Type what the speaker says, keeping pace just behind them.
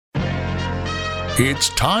It's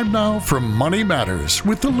time now for Money Matters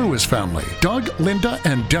with the Lewis family. Doug, Linda,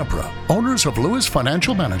 and Deborah, owners of Lewis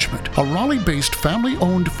Financial Management, a Raleigh-based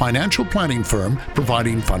family-owned financial planning firm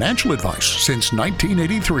providing financial advice since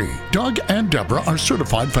 1983. Doug and Deborah are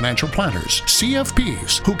certified financial planners,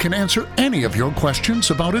 CFPs, who can answer any of your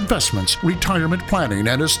questions about investments, retirement planning,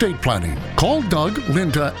 and estate planning. Call Doug,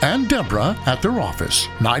 Linda, and Deborah at their office,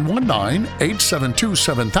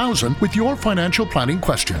 919-872-7000, with your financial planning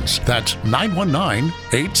questions. That's 919-872-7000.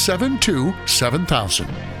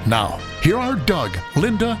 Now, here are Doug,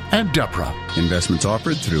 Linda, and Deborah. Investments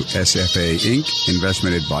offered through SFA Inc.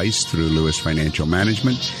 Investment advice through Lewis Financial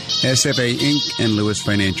Management. SFA Inc. and Lewis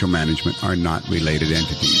Financial Management are not related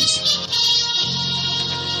entities.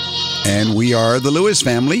 And we are the Lewis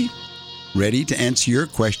family, ready to answer your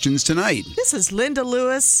questions tonight. This is Linda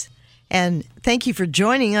Lewis, and thank you for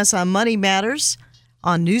joining us on Money Matters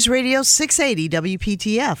on News Radio 680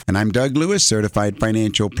 WPTF. And I'm Doug Lewis, certified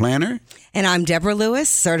financial planner. And I'm Deborah Lewis,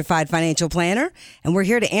 certified financial planner. And we're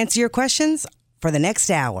here to answer your questions for the next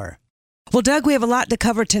hour. Well, Doug, we have a lot to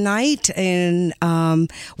cover tonight, and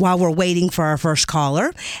while we're waiting for our first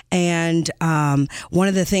caller. And one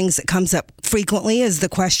of the things that comes up frequently is the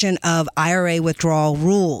question of IRA withdrawal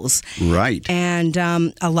rules. Right. And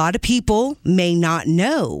a lot of people may not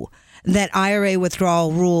know that IRA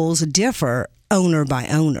withdrawal rules differ owner by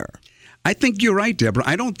owner. I think you're right, Deborah.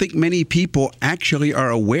 I don't think many people actually are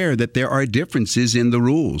aware that there are differences in the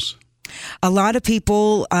rules. A lot of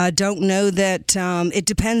people don't know that it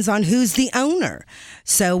depends on who's the owner.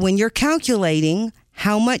 So when you're calculating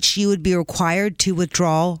how much you would be required to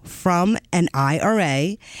withdraw from an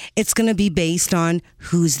IRA, it's going to be based on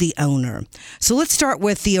who's the owner. So let's start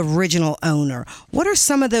with the original owner. What are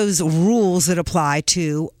some of those rules that apply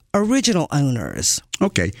to original owners?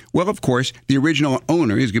 Okay. Well, of course, the original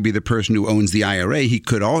owner is going to be the person who owns the IRA.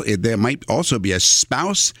 There might also be a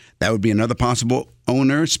spouse. That would be another possible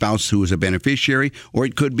owner, spouse who is a beneficiary, or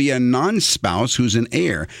it could be a non-spouse who's an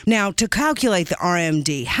heir. Now, to calculate the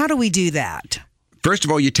RMD, how do we do that? First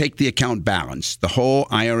of all, you take the account balance, the whole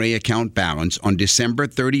IRA account balance on December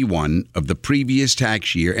 31 of the previous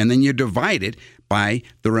tax year, and then you divide it by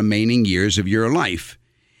the remaining years of your life.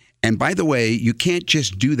 And by the way, you can't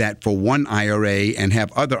just do that for one IRA and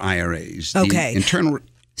have other IRAs. Okay.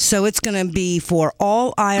 So it's going to be for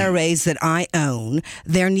all IRAs that I own,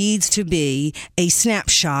 there needs to be a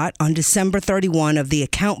snapshot on December 31 of the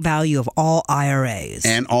account value of all IRAs.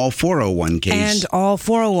 And all 401ks. And all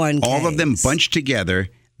 401ks. All of them bunched together.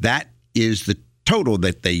 That is the total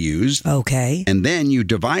that they used. Okay. And then you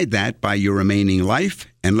divide that by your remaining life.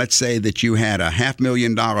 And let's say that you had a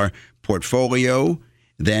 $500,000 portfolio.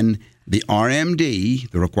 Then the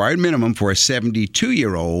RMD, the required minimum for a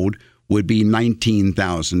 72-year-old, would be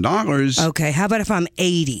 $19,000. Okay, how about if I'm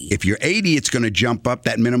 80? If you're 80, it's going to jump up.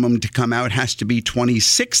 That minimum to come out has to be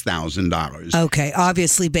 $26,000. Okay,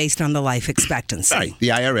 obviously based on the life expectancy. Right. The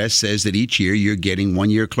IRS says that each year you're getting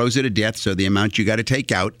 1 year closer to death, so the amount you got to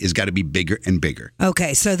take out is got to be bigger and bigger.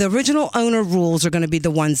 Okay, so the original owner rules are going to be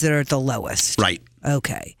the ones that are the lowest. Right.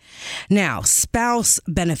 Okay. Now, spouse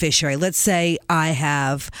beneficiary. Let's say I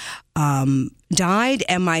have died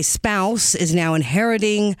and my spouse is now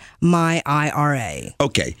inheriting my IRA.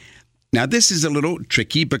 Okay. Now, this is a little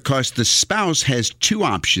tricky because the spouse has two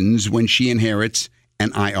options when she inherits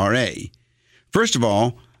an IRA. First of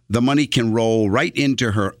all, the money can roll right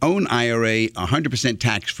into her own IRA 100%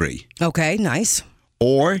 tax-free. Okay, nice.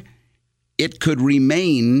 Or it could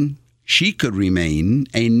remain... She could remain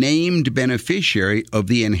a named beneficiary of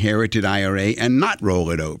the inherited IRA and not roll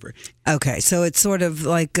it over. Okay, so it's sort of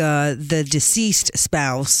like the deceased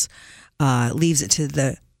spouse leaves it to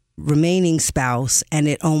the remaining spouse, and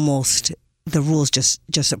it almost, the rules just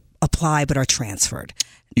apply but are transferred.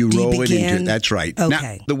 You roll it into, that's right.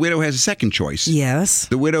 Okay. Now, the widow has a second choice. Yes.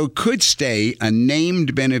 The widow could stay a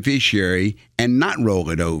named beneficiary and not roll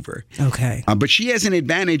it over. Okay. But she has an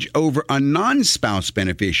advantage over a non-spouse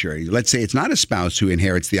beneficiary. Let's say it's not a spouse who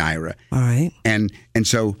inherits the IRA. All right. And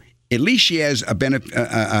so at least she has a benefit,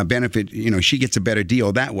 she gets a better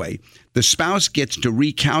deal that way. The spouse gets to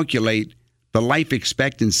recalculate the life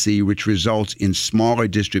expectancy, which results in smaller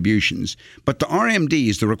distributions. But the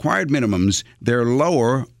RMDs, the required minimums, they're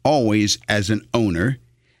lower always as an owner.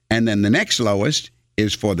 And then the next lowest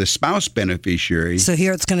is for the spouse beneficiary. So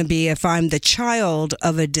here it's going to be if I'm the child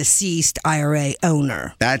of a deceased IRA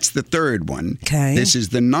owner. That's the third one. Okay. This is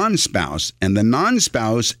the non-spouse. And the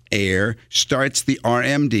non-spouse heir starts the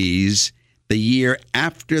RMDs the year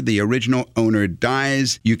after the original owner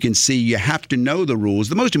dies. You can see you have to know the rules.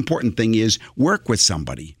 The most important thing is work with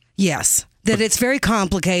somebody. Yes. That it's very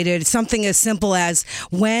complicated. Something as simple as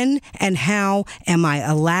when and how am I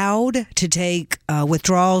allowed to take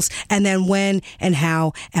withdrawals, and then when and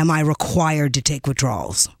how am I required to take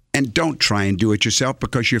withdrawals. And don't try and do it yourself,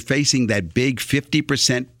 because you're facing that big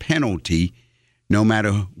 50% penalty no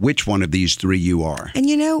matter which one of these three you are. And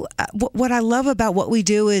you know, what I love about what we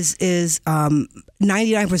do is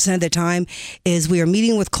 99% of the time is we are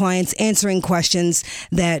meeting with clients, answering questions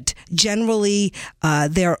that generally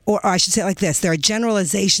there are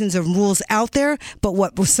generalizations of rules out there, but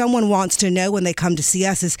what someone wants to know when they come to see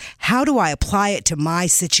us is, how do I apply it to my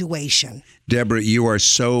situation? Deborah, you are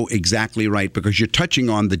so exactly right, because you're touching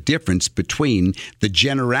on the difference between the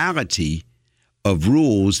generality of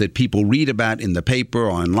rules that people read about in the paper,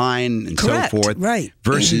 online, and Correct. so forth, right.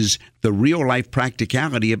 versus the real-life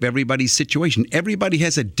practicality of everybody's situation. Everybody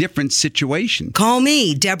has a different situation. Call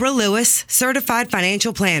me, Deborah Lewis, Certified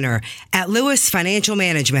Financial Planner at Lewis Financial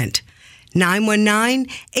Management.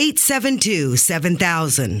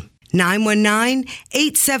 919-872-7000.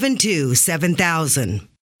 919-872-7000.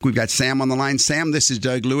 We've got Sam on the line. Sam, this is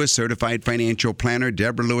Doug Lewis, Certified Financial Planner.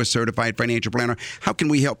 Deborah Lewis, Certified Financial Planner. How can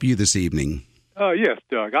we help you this evening? Yes,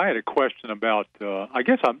 Doug. I had a question about, my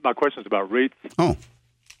question is about REITs. Oh.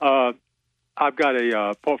 I've got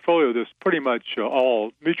a portfolio that's pretty much all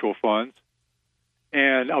mutual funds,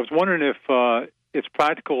 and I was wondering if it's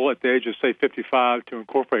practical at the age of, say, 55 to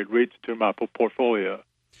incorporate REITs into my portfolio.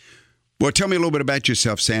 Well, tell me a little bit about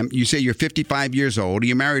yourself, Sam. You say you're 55 years old. Are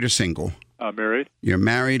you married or single? Married. You're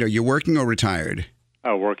married. Are you working or retired?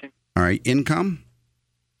 Working. All right. Income?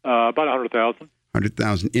 About $100,000.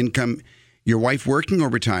 $100,000 income. Your wife working or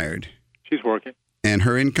retired? She's working. And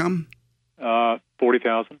her income?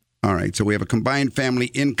 $40,000. All right. So we have a combined family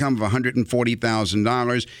income of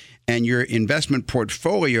 $140,000, and your investment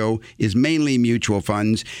portfolio is mainly mutual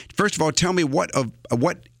funds. First of all, tell me what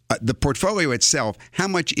the portfolio itself, how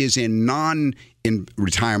much is in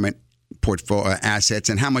non-retirement portfolio assets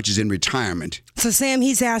and how much is in retirement? So, Sam,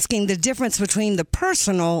 he's asking the difference between the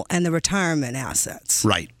personal and the retirement assets.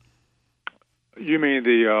 Right. You mean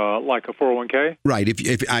the like a 401k? Right.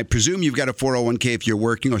 If I presume you've got a 401k if you're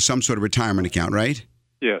working, or some sort of retirement account, right?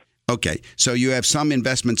 Yes. Okay. So you have some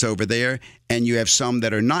investments over there, and you have some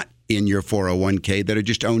that are not in your 401k that are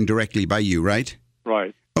just owned directly by you, right?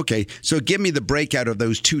 Right. Okay. So give me the breakout of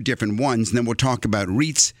those two different ones, and then we'll talk about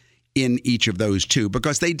REITs in each of those two,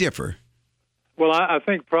 because they differ. Well, I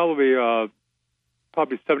think probably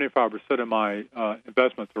 75% of my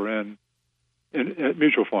investments are in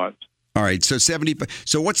mutual funds. All right. So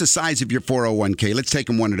So what's the size of your 401k? Let's take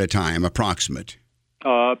them one at a time, approximate.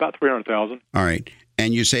 About $300,000. All right.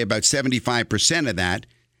 And you say about 75% of that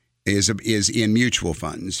is in mutual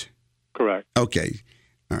funds. Correct. Okay.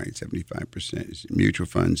 All right. 75% is mutual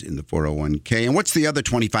funds in the 401k. And what's the other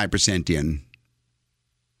 25% in?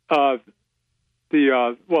 I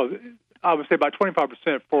would say about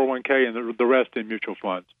 25% 401k and the rest in mutual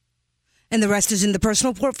funds. And the rest is in the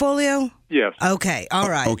personal portfolio? Yes. Okay. All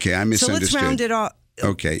right. Okay. I misunderstood. So let's round it off.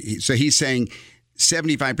 Okay. So he's saying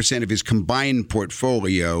 75% of his combined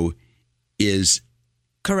portfolio is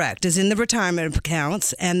correct, is in the retirement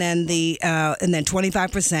accounts, and then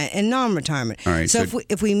 25% in non-retirement. All right. So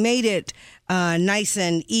if we made it nice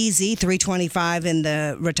and easy, 325 in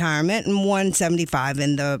the retirement and 175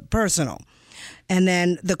 in the personal. And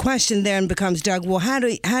then the question then becomes, Doug, well, how do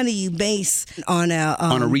you base on a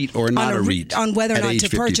REIT or not a REIT on whether or not to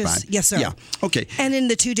 55. purchase? Yes, sir. Yeah. Okay. And in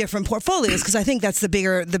the two different portfolios, because I think that's the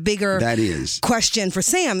bigger that is question for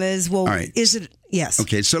Sam is, well, all right. Is it? Yes.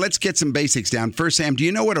 Okay. So let's get some basics down. First, Sam, do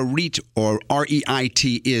you know what a REIT or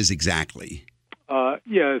REIT is exactly? Yeah,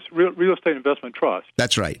 it's real estate investment trust.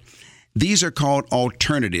 That's right. These are called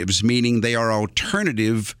alternatives, meaning they are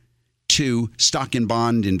alternative to stock and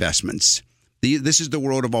bond investments. This is the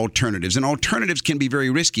world of alternatives. And alternatives can be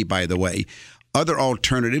very risky, by the way. Other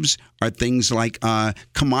alternatives are things like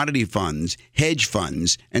commodity funds, hedge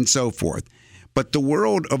funds, and so forth. But the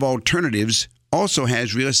world of alternatives also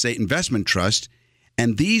has real estate investment trust,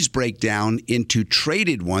 and these break down into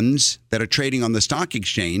traded ones that are trading on the stock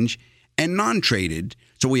exchange and non-traded.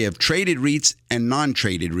 So we have traded REITs and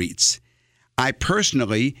non-traded REITs. I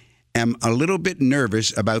personally am a little bit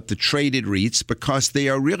nervous about the traded REITs because they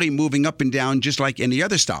are really moving up and down just like any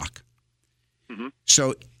other stock. Mm-hmm.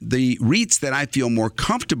 So the REITs that I feel more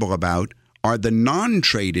comfortable about are the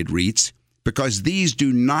non-traded REITs, because these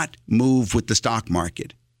do not move with the stock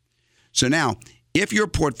market. So now, if your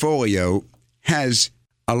portfolio has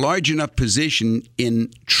a large enough position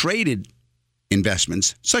in traded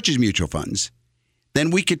investments, such as mutual funds,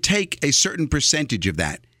 then we could take a certain percentage of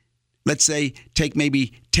that. let's say, take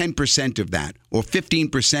maybe 10% of that or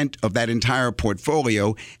 15% of that entire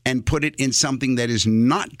portfolio and put it in something that is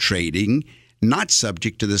not trading, not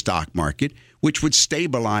subject to the stock market, which would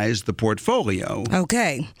stabilize the portfolio.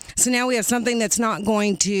 Okay. So now we have something that's not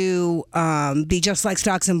going to be just like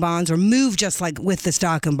stocks and bonds or move just like with the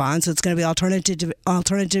stock and bonds. So it's going to be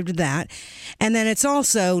alternative to that. And then it's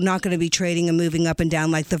also not going to be trading and moving up and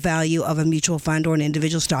down like the value of a mutual fund or an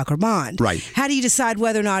individual stock or bond. Right. How do you decide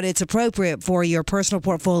whether or not it's appropriate for your personal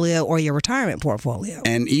portfolio or your retirement portfolio?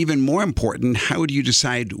 And even more important, how do you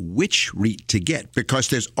decide which REIT to get? Because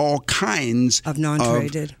there's all kinds Of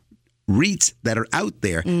non-traded REITs that are out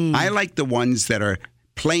there. I like the ones that are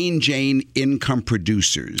plain Jane income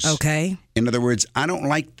producers. Okay. In other words, I don't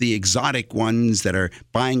like the exotic ones that are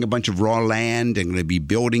buying a bunch of raw land and going to be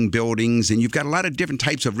building buildings, and you've got a lot of different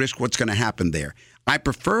types of risk. What's going to happen there? I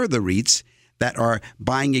prefer the REITs that are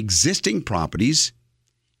buying existing properties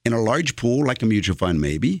in a large pool, like a mutual fund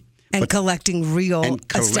maybe. And collecting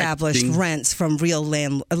established rents from real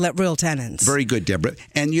tenants. Very good, Deborah.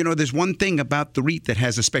 And you know, there's one thing about the REIT that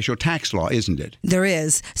has a special tax law, isn't it? There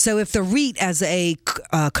is. So if the REIT as a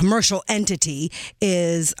commercial entity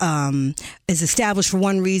is established for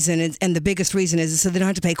one reason, and the biggest reason is so they don't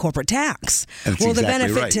have to pay corporate tax. That's well, exactly the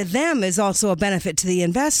benefit right. to them is also a benefit to the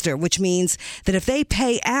investor, which means that if they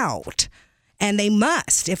pay out. And they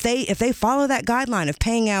must, if they follow that guideline of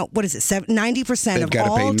paying out, 90% of all They've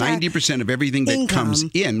got to pay 90% of everything that comes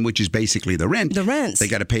in, which is basically the rent. The rents. They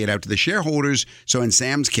got to pay it out to the shareholders. So in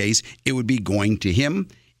Sam's case, it would be going to him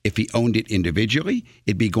if he owned it individually.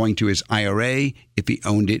 It'd be going to his IRA if he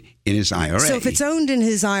owned it in his IRA. So if it's owned in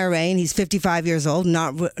his IRA and he's 55 years old,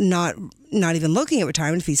 not even looking at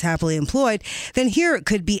retirement if he's happily employed, then here it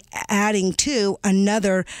could be adding to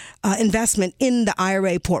another investment in the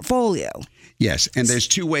IRA portfolio. Yes, and there's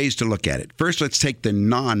two ways to look at it. First, let's take the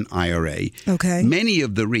non-IRA. Okay. Many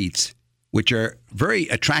of the REITs, which are very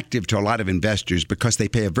attractive to a lot of investors because they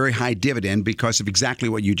pay a very high dividend because of exactly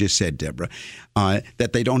what you just said, Deborah,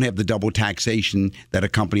 that they don't have the double taxation that a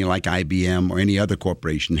company like IBM or any other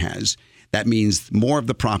corporation has. That means more of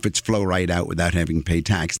the profits flow right out without having to pay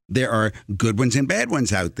tax. There are good ones and bad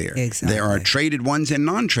ones out there. Exactly. There are traded ones and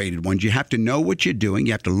non-traded ones. You have to know what you're doing.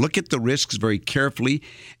 You have to look at the risks very carefully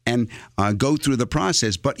and go through the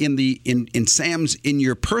process. But in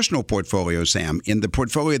your personal portfolio, Sam, in the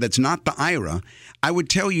portfolio that's not the IRA, I would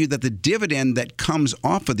tell you that the dividend that comes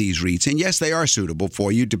off of these REITs, and yes, they are suitable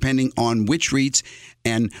for you depending on which REITs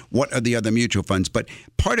and what are the other mutual funds, but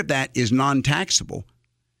part of that is non-taxable.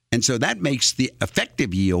 And so that makes the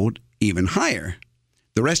effective yield even higher.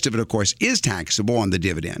 The rest of it, of course, is taxable on the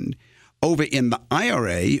dividend. Over in the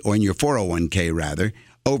IRA, or in your 401k rather,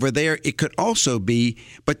 over there it could also be,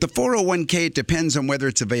 but the 401k, it depends on whether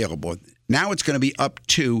it's available. Now it's going to be up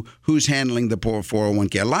to who's handling the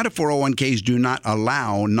 401k. A lot of 401ks do not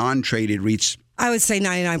allow non-traded REITs. I would say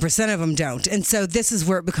 99% of them don't. And so this is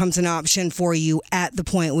where it becomes an option for you at the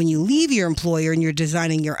point when you leave your employer and you're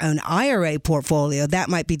designing your own IRA portfolio. That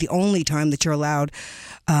might be the only time that you're allowed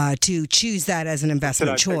to choose that as an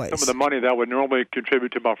investment choice. Take some of the money that would normally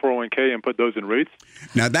contribute to my 401k and put those in REITs?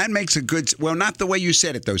 Now that makes a good, well, not the way you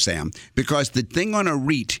said it though, Sam, because the thing on a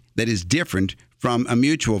REIT that is different from a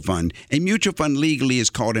mutual fund legally is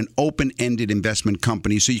called an open-ended investment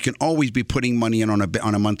company, so you can always be putting money in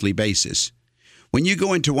on a monthly basis. When you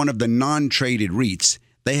go into one of the non-traded REITs,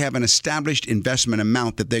 they have an established investment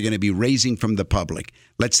amount that they're going to be raising from the public.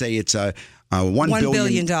 Let's say it's $1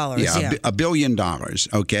 billion. Yeah. $1 billion,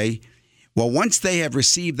 okay? Well, once they have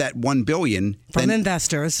received that $1 billion from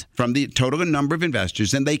investors, from the total number of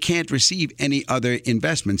investors, then they can't receive any other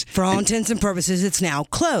investments. For all intents and purposes, it's now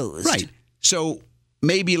closed. Right. So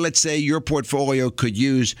maybe let's say your portfolio could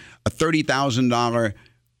use a $30,000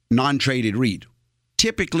 non-traded REIT.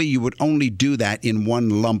 Typically, you would only do that in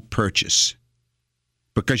one lump purchase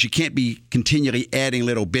because you can't be continually adding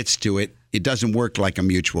little bits to it. It doesn't work like a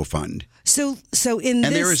mutual fund. And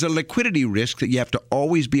there is a liquidity risk that you have to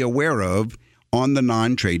always be aware of on the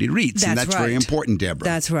non-traded REITs. And that's very important, Deborah.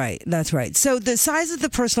 That's right. That's right. So the size of the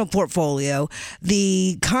personal portfolio,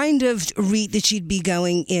 the kind of REIT that you'd be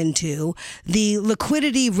going into, the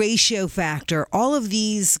liquidity ratio factor, all of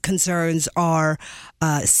these concerns are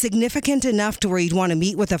significant enough to where you'd want to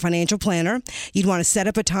meet with a financial planner. You'd want to set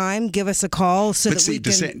up a time, give us a call so that we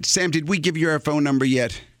can... Sam, did we give you our phone number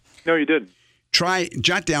yet? No, you didn't.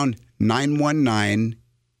 Jot down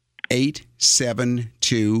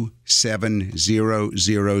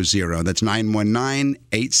 919-872-7000. That's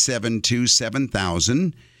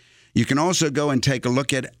 919-872-7000. You can also go and take a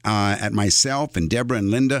look at myself and Deborah and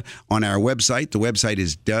Linda on our website. The website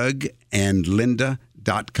is dougandlinda.com.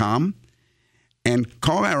 lewis.com and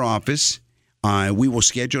call our office. We will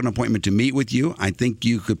schedule an appointment to meet with you. I think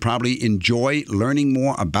you could probably enjoy learning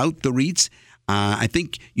more about the REITs. I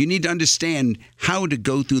think you need to understand how to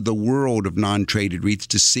go through the world of non-traded REITs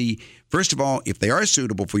to see, first of all, if they are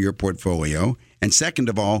suitable for your portfolio, and second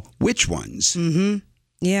of all, which ones. Mm-hmm.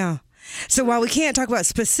 Yeah. So while we can't talk about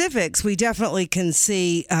specifics, we definitely can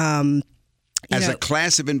see... As a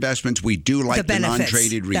class of investments, we do like the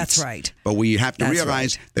non-traded REITs. That's right. But we have to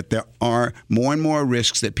realize that there are more and more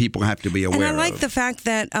risks that people have to be aware of. And I like the fact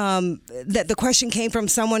that that the question came from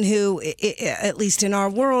someone who, at least in our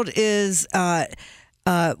world, is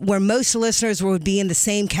where most listeners would be in the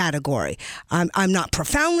same category. I'm not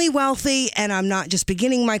profoundly wealthy, and I'm not just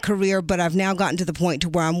beginning my career, but I've now gotten to the point to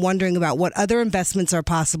where I'm wondering about what other investments are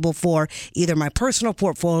possible for either my personal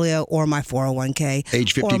portfolio or my 401k.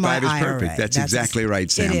 Age 55 is IRA. perfect. That's exactly right,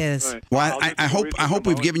 Sam. It is. Right. Well, I hope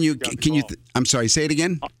we've given you. Can you? I'm sorry. Say it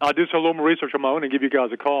again. I'll do some little more research on my own and give you guys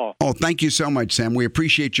a call. Oh, thank you so much, Sam. We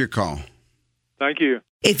appreciate your call. Thank you.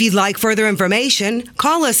 If you'd like further information,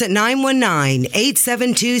 call us at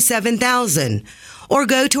 919-872-7000 or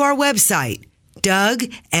go to our website,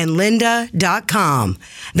 DougandLinda.com.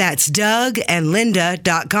 That's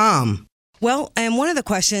DougandLinda.com. Well, and one of the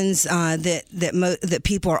questions that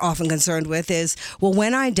people are often concerned with is, well,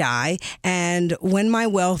 when I die and when my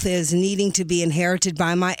wealth is needing to be inherited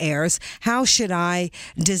by my heirs, how should I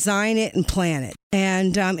design it and plan it?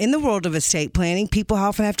 And in the world of estate planning, people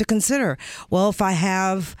often have to consider, well, if I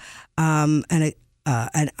have a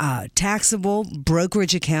taxable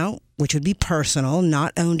brokerage account, which would be personal,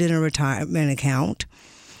 not owned in a retirement account,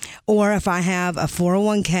 or if I have a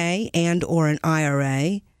 401k and or an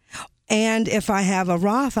IRA, and if I have a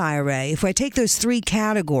Roth IRA, if I take those three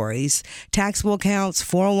categories, taxable accounts,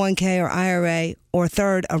 401k or IRA, or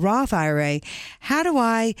third, a Roth IRA, how do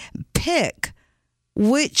I pick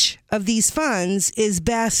which of these funds is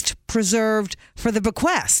best preserved for the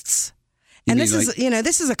bequests? And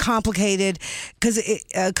this is a complicated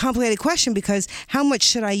question, because how much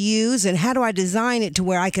should I use and how do I design it to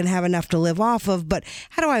where I can have enough to live off of? But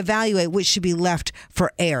how do I evaluate which should be left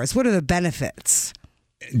for heirs? What are the benefits?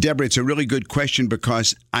 Deborah, it's a really good question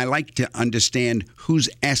because I like to understand who's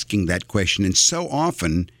asking that question. And so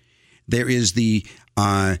often there is the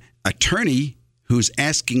attorney who's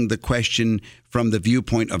asking the question from the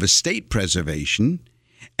viewpoint of estate preservation.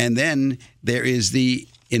 And then there is the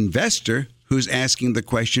investor who's asking the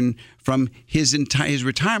question from his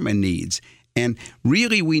retirement needs. And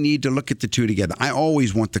really, we need to look at the two together. I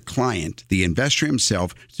always want the client, the investor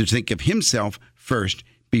himself, to think of himself first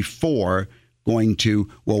before going to,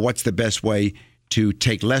 well, what's the best way to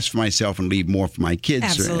take less for myself and leave more for my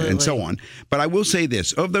kids, and so on. But I will say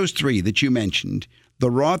this, of those three that you mentioned,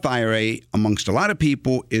 the Roth IRA, amongst a lot of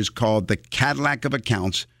people, is called the Cadillac of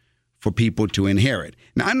accounts for people to inherit.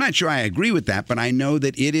 Now, I'm not sure I agree with that, but I know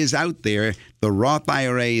that it is out there. The Roth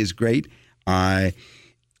IRA is great. And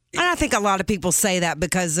I think a lot of people say that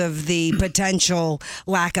because of the potential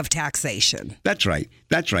lack of taxation. That's right.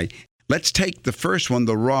 That's right. Let's take the first one,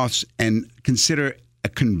 the Roths, and consider a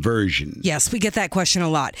conversion. Yes, we get that question a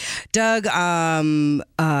lot. Doug, a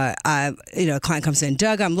client comes in,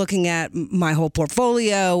 Doug, I'm looking at my whole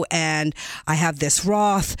portfolio and I have this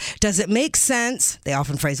Roth. Does it make sense? They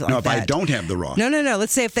often phrase it like that. No, if I don't have the Roth. No.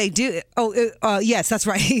 Let's say if they do. Yes, that's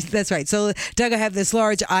right. That's right. So, Doug, I have this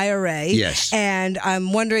large IRA. Yes. And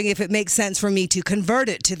I'm wondering if it makes sense for me to convert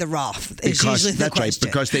it to the Roth. That's right.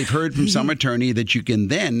 Because they've heard from some attorney that you can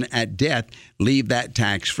then, at death, leave that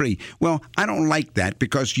tax-free. Well, I don't like that,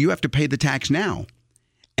 because you have to pay the tax now.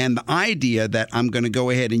 And the idea that I'm going to go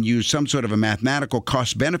ahead and use some sort of a mathematical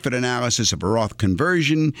cost-benefit analysis of a Roth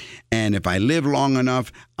conversion, and if I live long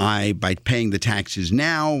enough, by paying the taxes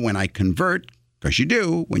now, when I convert, because you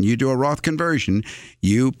do, when you do a Roth conversion,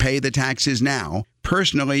 you pay the taxes now.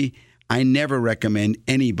 Personally, I never recommend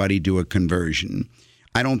anybody do a conversion.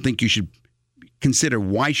 I don't think you should consider,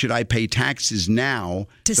 why should I pay taxes now?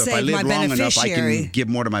 To so save if I live my long enough, I beneficiary. can give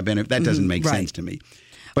more to my benefit. That doesn't make sense to me.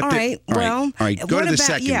 But All right. Go to the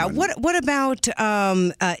second one. What about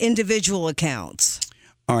individual accounts?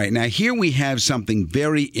 All right. Now, here we have something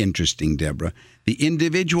very interesting, Deborah. The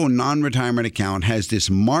individual non-retirement account has this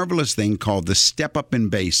marvelous thing called the step-up in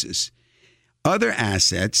basis. Other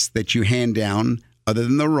assets that you hand down, other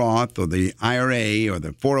than the Roth or the IRA or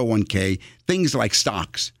the 401k, things like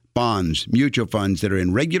stocks, bonds, mutual funds that are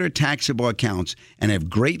in regular taxable accounts and have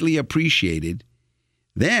greatly appreciated,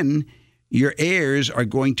 then your heirs are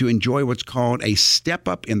going to enjoy what's called a step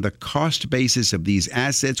up in the cost basis of these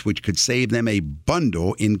assets, which could save them a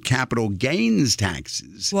bundle in capital gains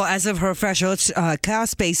taxes. Well, as of refresher,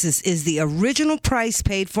 cost basis is the original price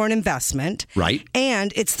paid for an investment. Right.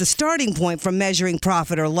 And it's the starting point for measuring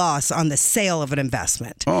profit or loss on the sale of an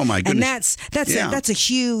investment. Oh, my goodness. And that's a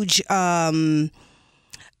huge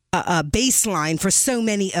baseline for so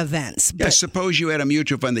many events. But suppose you had a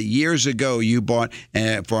mutual fund that years ago you bought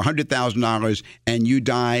for $100,000 and you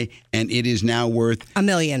die and it is now worth $1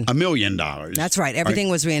 million. $1 million. That's right. Everything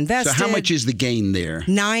was reinvested. So how much is the gain there?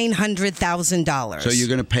 $900,000. So you're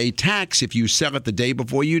going to pay tax if you sell it the day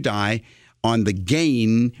before you die on the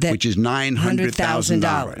gain, which is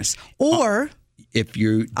 $900,000. Or if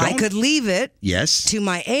you don't, I could leave it yes. to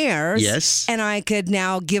my heirs, yes. and I could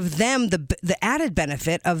now give them the added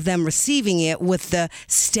benefit of them receiving it with the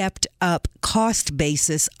stepped up cost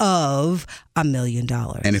basis of $1 million.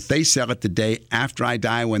 And if they sell it the day after I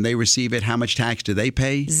die, when they receive it, how much tax do they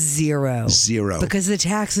pay? Zero. Because the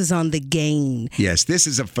tax is on the gain. Yes, this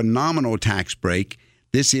is a phenomenal tax break.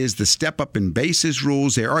 This is the step-up in basis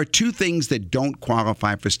rules. There are two things that don't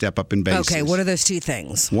qualify for step-up in basis. Okay, what are those two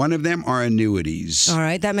things? One of them are annuities. All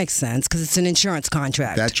right, that makes sense because it's an insurance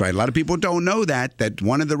contract. That's right. A lot of people don't know that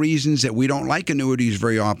one of the reasons that we don't like annuities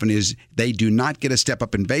very often is they do not get a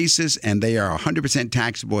step-up in basis, and they are 100%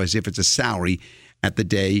 taxable as if it's a salary at the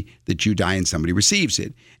day that you die and somebody receives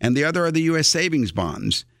it. And the other are the U.S. savings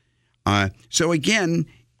bonds. So again,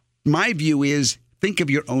 my view is, think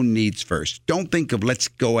of your own needs first. Don't think of let's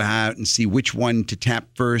go out and see which one to tap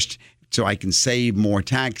first so I can save more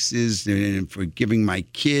taxes and for giving my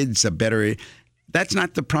kids a better. That's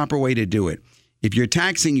not the proper way to do it. If you're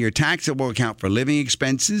taxing your taxable account for living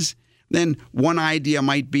expenses, then one idea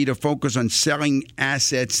might be to focus on selling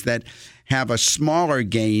assets that have a smaller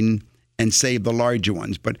gain and save the larger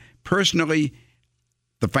ones. But personally,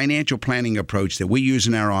 the financial planning approach that we use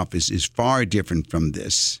in our office is far different from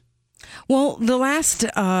this. Well, the last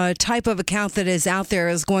type of account that is out there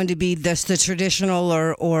is going to be the traditional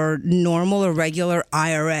or normal or regular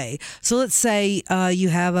IRA. So let's say you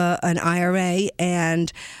have an IRA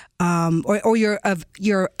and or you're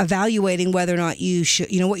evaluating whether or not you should,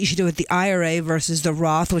 what you should do with the IRA versus the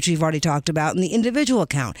Roth, which we've already talked about, and the individual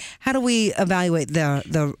account. How do we evaluate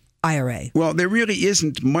the IRA? Well, there really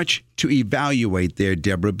isn't much to evaluate there,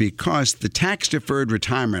 Deborah, because the tax-deferred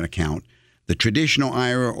retirement account, the traditional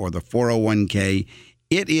IRA or the 401k,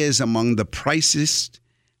 it is among the priciest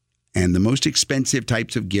and the most expensive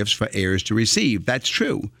types of gifts for heirs to receive. That's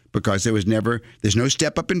true because there's no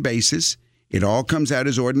step up in basis. It all comes out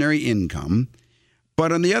as ordinary income.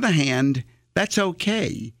 But on the other hand, that's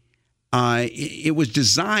okay. It was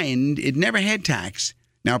designed, it never had tax.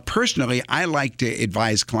 Now, personally, I like to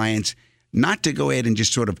advise clients not to go ahead and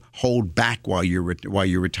just sort of hold back while you're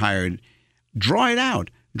retired. Draw it out.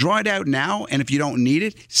 Draw it out now, and if you don't need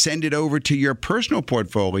it, send it over to your personal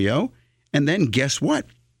portfolio, and then guess what?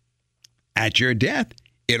 At your death,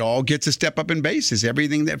 it all gets a step up in basis,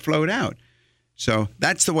 everything that flowed out. So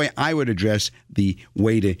that's the way I would address the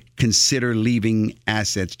way to consider leaving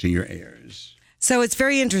assets to your heirs. So it's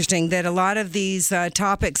very interesting that a lot of these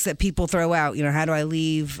topics that people throw out, how do I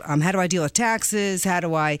leave, how do I deal with taxes, how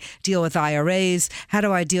do I deal with IRAs, how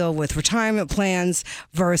do I deal with retirement plans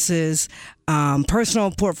versus personal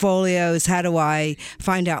portfolios, how do I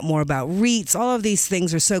find out more about REITs, all of these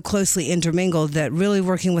things are so closely intermingled that really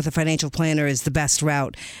working with a financial planner is the best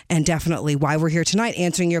route and definitely why we're here tonight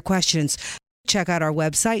answering your questions. Check out our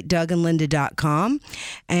website, DougandLinda.com,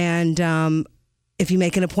 and if you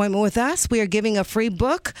make an appointment with us, we are giving a free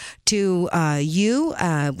book to you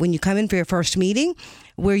when you come in for your first meeting.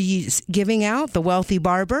 We're giving out The Wealthy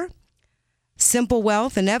Barber, Simple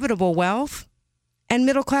Wealth, Inevitable Wealth, and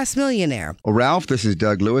Middle Class Millionaire. Well, Ralph, this is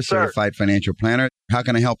Doug Lewis, certified financial planner. How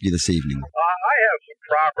can I help you this evening? I have some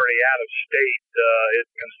property out of state. It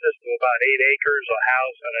consists of about 8 acres, a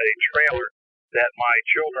house, and a trailer that my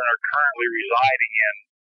children are currently residing in.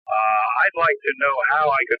 I'd like to know how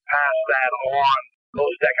I could pass that on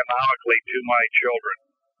most economically to my children.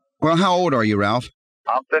 Well, how old are you, Ralph?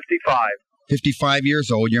 I'm 55. 55 years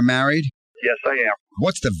old. You're married? Yes, I am.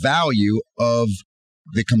 What's the value of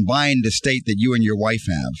the combined estate that you and your wife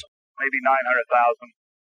have? Maybe $900,000.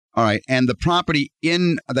 All right. And the property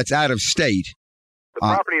that's out of state? The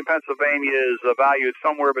property in Pennsylvania is valued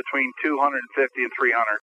somewhere between $250,000 and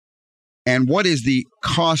 $300,000. And what is the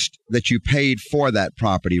cost that you paid for that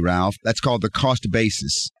property, Ralph? That's called the cost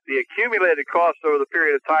basis. The accumulated cost over the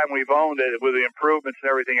period of time we've owned it with the improvements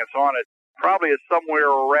and everything that's on it probably is somewhere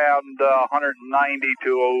around $190,000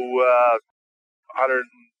 to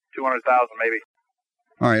 $200,000 maybe.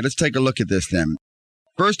 All right, let's take a look at this then.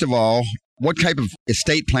 First of all, what type of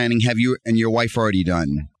estate planning have you and your wife already done?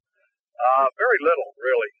 Very little,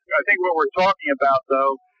 really. I think what we're talking about,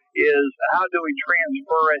 though, is how do we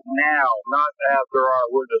transfer it now, not after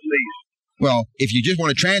we're deceased. Well, if you just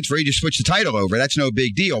want to transfer, you just switch the title over. That's no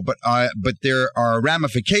big deal. But there are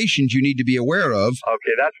ramifications you need to be aware of.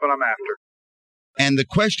 Okay, that's what I'm after. And the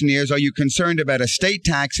question is, are you concerned about estate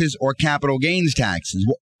taxes or capital gains taxes?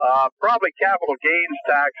 Probably capital gains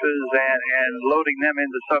taxes and loading them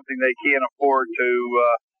into something they can't afford to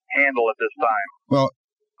handle at this time. Well,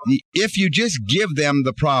 if you just give them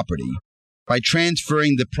the property by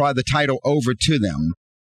transferring the title over to them,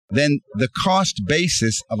 then the cost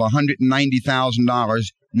basis of $190,000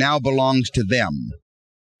 now belongs to them.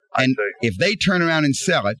 And if they turn around and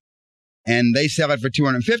sell it, and they sell it for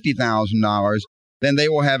 $250,000, then they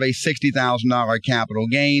will have a $60,000 capital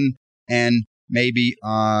gain, and maybe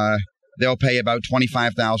they'll pay about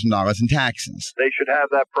 $25,000 in taxes. They should have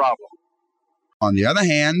that problem. On the other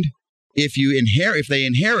hand, if they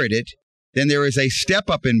inherit it, then there is a step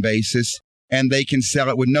up in basis, and they can sell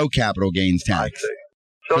it with no capital gains tax. I see.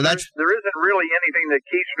 So there isn't really anything that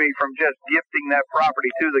keeps me from just gifting that property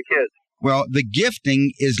to the kids. Well, the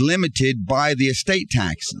gifting is limited by the estate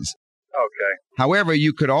taxes. Okay. However,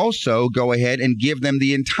 you could also go ahead and give them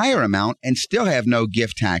the entire amount and still have no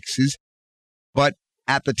gift taxes. But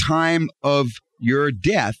at the time of your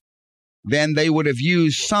death, then they would have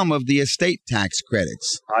used some of the estate tax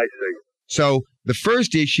credits. I see. So the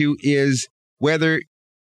first issue is whether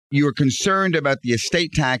you're concerned about the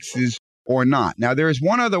estate taxes or not. Now, there is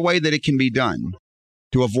one other way that it can be done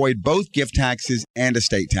to avoid both gift taxes and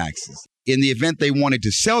estate taxes. In the event they wanted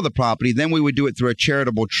to sell the property, then we would do it through a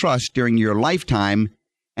charitable trust during your lifetime,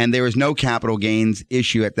 and there is no capital gains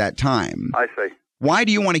issue at that time. I see. Why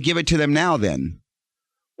do you want to give it to them now, then?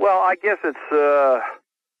 Well, I guess it's,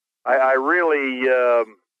 I really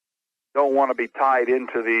don't want to be tied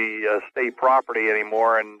into the state property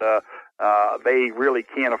anymore, and they really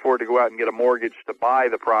can't afford to go out and get a mortgage to buy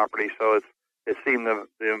the property, so it seemed the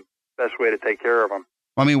best way to take care of them.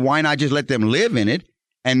 I mean, why not just let them live in it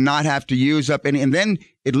and not have to use up any, and then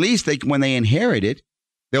at least when they inherit it,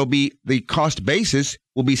 the cost basis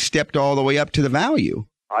will be stepped all the way up to the value.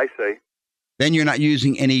 I see. Then you're not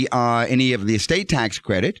using any of the estate tax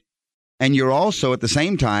credit, and you're also at the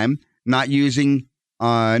same time not using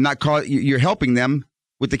you're helping them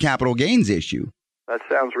with the capital gains issue. That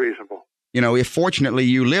sounds reasonable. You know, if fortunately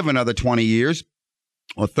you live another 20 years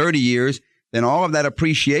or 30 years, then all of that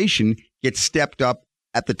appreciation gets stepped up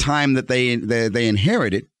at the time that they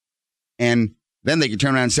inherit it, and then they can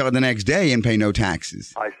turn around and sell it the next day and pay no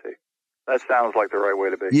taxes. I see. That sounds like the right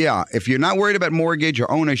way to be. Yeah, if you're not worried about mortgage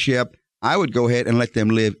or ownership, I would go ahead and let them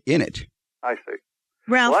live in it. I see.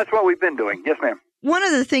 Ralph, well, that's what we've been doing. Yes, ma'am. One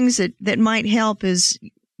of the things that might help is,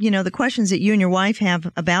 the questions that you and your wife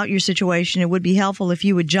have about your situation. It would be helpful if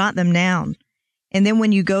you would jot them down. And then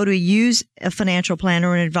when you go to use a financial planner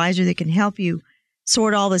or an advisor that can help you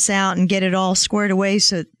sort all this out and get it all squared away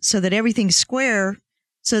so that everything's square,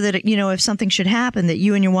 so that, if something should happen, that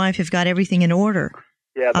you and your wife have got everything in order.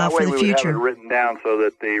 Yeah, that way for the we future. would have it written down so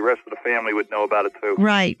that the rest of the family would know about it too.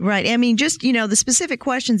 Right. I mean, just, the specific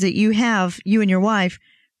questions that you have, you and your wife,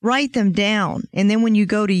 write them down. And then when you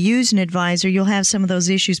go to use an advisor, you'll have some of those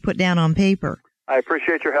issues put down on paper. I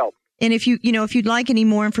appreciate your help. And if if you'd like any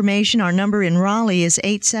more information, our number in Raleigh is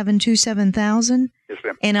 872-7000. Yes,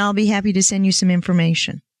 ma'am. And I'll be happy to send you some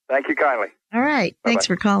information. Thank you kindly. All right. Bye-bye. Thanks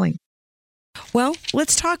for calling. Well,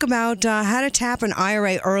 let's talk about how to tap an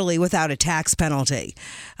IRA early without a tax penalty.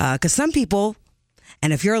 Because some people,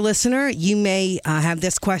 and if you're a listener, you may have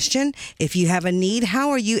this question. If you have a need, how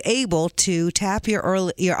are you able to tap your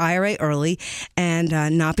IRA early and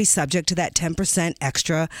not be subject to that 10%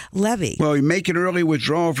 extra levy? Well, you make an early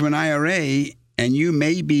withdrawal from an IRA, and you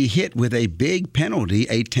may be hit with a big penalty,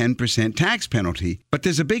 a 10% tax penalty. But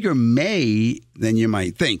there's a bigger may than you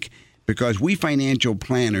might think, because we financial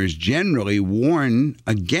planners generally warn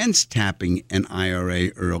against tapping an IRA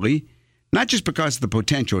early, not just because of the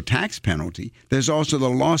potential tax penalty. There's also the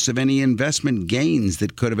loss of any investment gains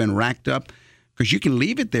that could have been racked up, because you can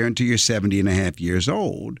leave it there until you're 70 and a half years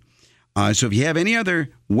old. So if you have any other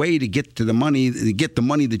way to get the money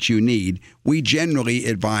that you need, we generally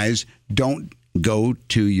advise don't go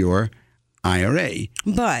to your IRA.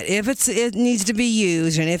 But if it needs to be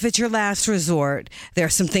used, and if it's your last resort, there are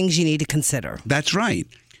some things you need to consider. That's right.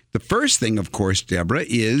 The first thing, of course, Deborah,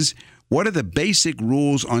 is what are the basic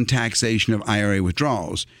rules on taxation of IRA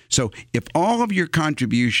withdrawals? So if all of your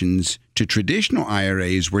contributions to traditional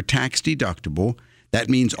IRAs were tax deductible, That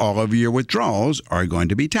means all of your withdrawals are going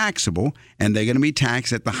to be taxable, and they're going to be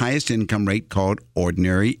taxed at the highest income rate called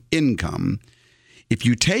ordinary income. If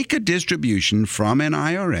you take a distribution from an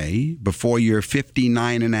IRA before you're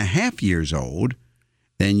 59 and a half years old,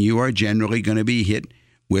 then you are generally going to be hit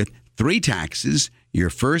with 3 taxes. Your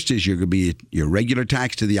first is going to be your regular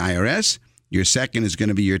tax to the IRS. Your second is going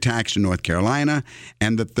to be your tax to North Carolina.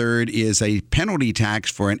 And the third is a penalty tax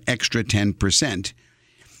for an extra 10%.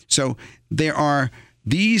 So there are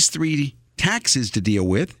these 3 taxes to deal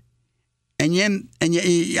with. And yet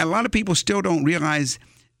a lot of people still don't realize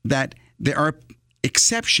that there are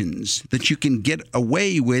exceptions that you can get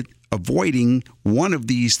away with avoiding one of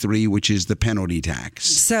these 3, which is the penalty tax.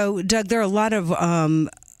 So, Doug, there are a lot of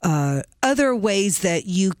other ways that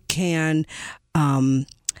you can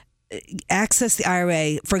access the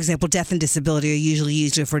IRA. For example, death and disability are usually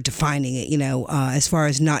used for defining it, as far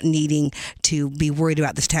as not needing to be worried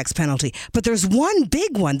about this tax penalty. But there's one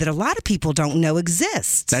big one that a lot of people don't know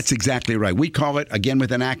exists. That's exactly right. We call it, again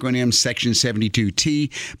with an acronym, Section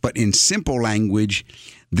 72T, but in simple language,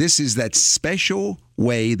 this is that special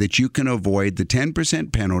way that you can avoid the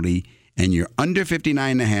 10% penalty and you're under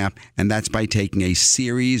 59 and a half, and that's by taking a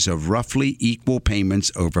series of roughly equal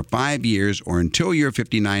payments over 5 years or until you're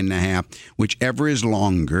 59 and a half, whichever is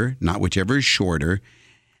longer, not whichever is shorter,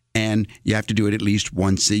 and you have to do it at least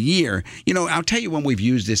once a year. I'll tell you when we've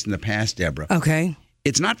used this in the past, Deborah. Okay.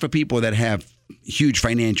 It's not for people that have huge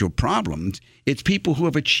financial problems. It's people who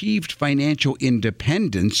have achieved financial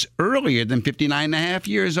independence earlier than 59 and a half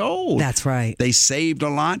years old. That's right. They saved a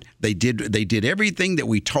lot. They did everything that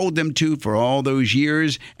we told them to for all those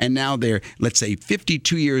years. And now they're, let's say,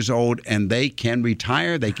 52 years old and they can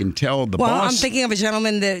retire. They can tell the boss. Well, I'm thinking of a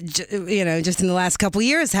gentleman that, just in the last couple of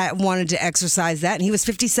years wanted to exercise that. And he was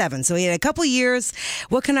 57. So he had a couple of years.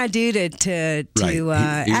 What can I do to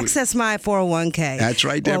access my 401k? That's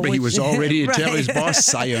right, Deborah. He was all ready to tell his boss,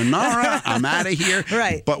 sayonara, I'm out of here.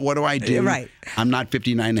 Right. But what do I do? Right. I'm not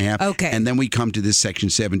 59 and a half. Okay. And then we come to this Section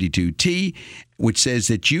 72T, which says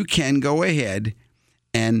that you can go ahead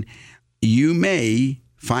and you may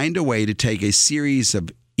find a way to take a series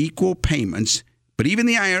of equal payments. But even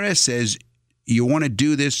the IRS says you want to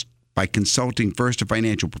do this by consulting first a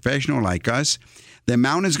financial professional like us. The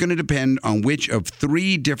amount is going to depend on which of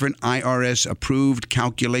 3 different IRS-approved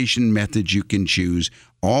calculation methods you can choose.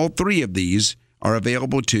 All 3 of these are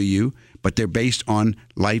available to you, but they're based on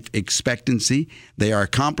life expectancy. They are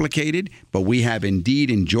complicated, but we have indeed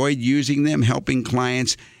enjoyed using them, helping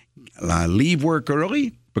clients leave work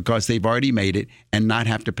early because they've already made it and not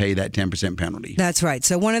have to pay that 10% penalty. That's right.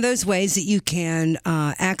 So one of those ways that you can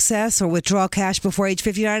access or withdraw cash before age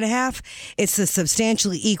 59 and a half, it's the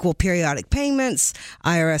substantially equal periodic payments,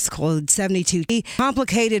 IRS code 72T.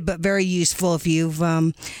 Complicated, but very useful if you've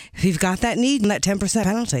got that need and that 10%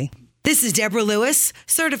 penalty. This is Deborah Lewis,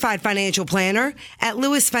 Certified Financial Planner at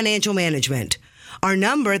Lewis Financial Management. Our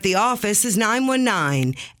number at the office is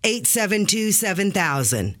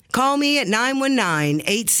 919-872-7000. Call me at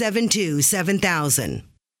 919-872-7000.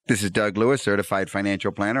 This is Doug Lewis, Certified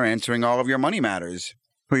Financial Planner, answering all of your money matters.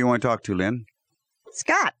 Who you want to talk to, Lynn?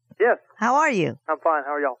 Scott, Yes, how are you? I'm fine.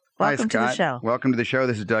 How are y'all? Welcome Hi, to the Scott. show. Welcome to the show.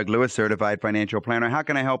 This is Doug Lewis, Certified Financial Planner. How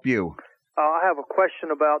can I help you? I have a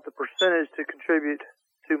question about the percentage to contribute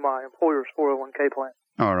to my employer's 401k plan.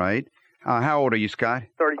 All right. How old are you, Scott?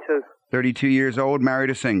 32. 32 years old,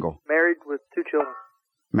 married or single? Married with 2 children.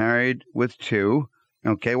 Married with 2.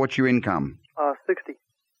 Okay, what's your income? 60.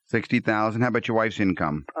 60,000. How about your wife's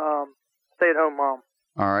income? Stay-at-home mom.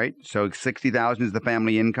 All right, so 60,000 is the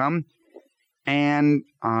family income. And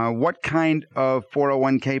what kind of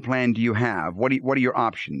 401k plan do you have? What are your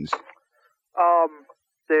options?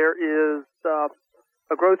 There is a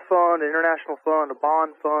growth fund, an international fund, a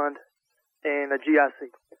bond fund, and a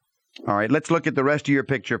GIC. All right, let's look at the rest of your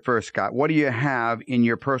picture first, Scott. What do you have in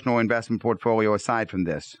your personal investment portfolio aside from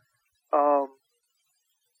this?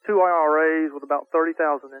 2 IRAs with about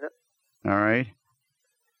 30,000 in it. All right.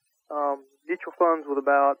 Mutual funds with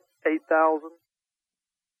about 8,000.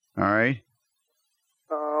 All right.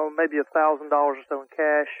 Maybe $1,000 or so in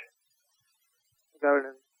cash. Got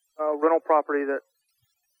a rental property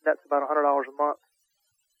that's about $100 a month.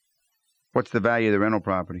 What's the value of the rental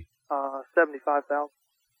property? $75,000.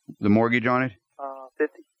 The mortgage on it? $50,000.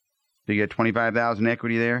 Do you get $25,000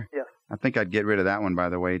 equity there? Yes. I think I'd get rid of that one, by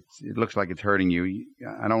the way. It looks like it's hurting you.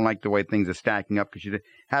 I don't like the way things are stacking up because you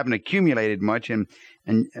haven't accumulated much, and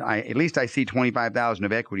at least I see $25,000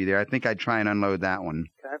 of equity there. I think I'd try and unload that one.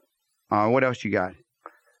 Okay. What else you got?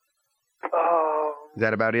 Is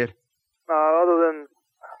that about it? Other than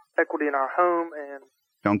equity in our home and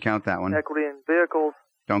Don't count that one. equity in vehicles.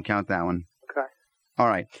 Don't count that one. Okay. All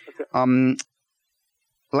right. Okay.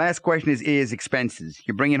 Last question is expenses.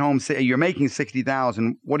 You're bringing home. You're making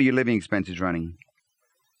 $60,000. What are your living expenses running?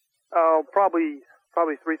 Probably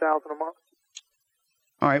 $3,000 a month.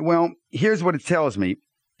 All right. Well, here's what it tells me.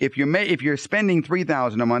 If you're spending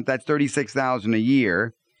 $3,000 a month, that's $36,000 a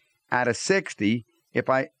year. Out of 60, if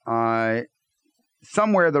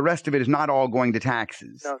somewhere the rest of it is not all going to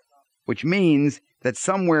taxes, No. which means that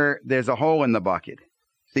somewhere there's a hole in the bucket.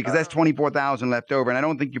 See, because that's $24,000 left over, and I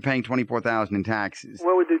don't think you're paying $24,000 in taxes.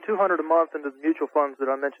 Well, we do $200 a month into the mutual funds that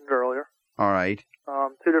I mentioned earlier. All right.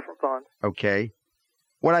 2 different funds. Okay.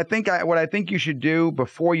 What I think you should do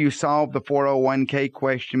before you solve the 401k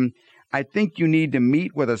question, I think you need to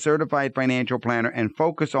meet with a certified financial planner and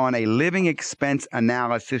focus on a living expense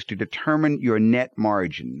analysis to determine your net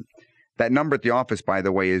margin. That number at the office, by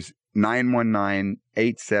the way, is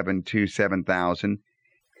 919-872-7000. Okay.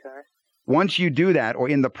 Once you do that, or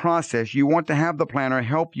in the process, you want to have the planner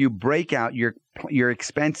help you break out your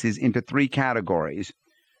expenses into 3 categories.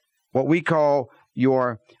 What we call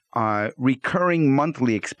your recurring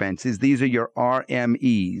monthly expenses. These are your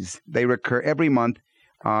RMEs. They recur every month,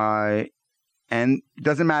 and it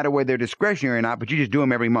doesn't matter whether they're discretionary or not, but you just do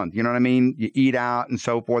them every month. You know what I mean? You eat out and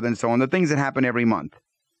so forth and so on. The things that happen every month.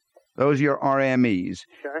 Those are your RMEs.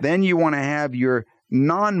 Okay. Then you want to have your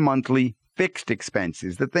non-monthly fixed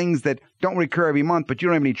expenses, the things that don't recur every month, but you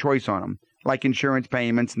don't have any choice on them, like insurance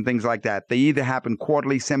payments and things like that. They either happen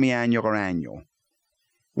quarterly, semi-annual, or annual.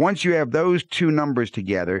 Once you have those 2 numbers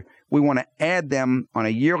together, we want to add them on a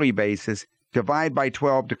yearly basis, divide by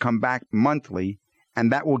 12 to come back monthly,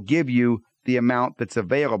 and that will give you the amount that's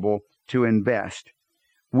available to invest.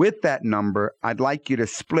 With that number, I'd like you to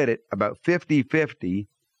split it about 50-50,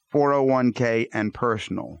 401k and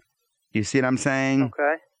personal. You see what I'm saying?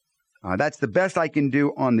 Okay. That's the best I can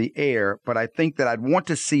do on the air, but I think that I'd want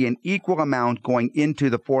to see an equal amount going into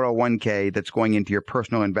the 401k that's going into your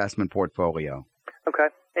personal investment portfolio. Okay.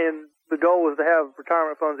 And the goal is to have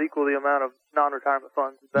retirement funds equal the amount of non-retirement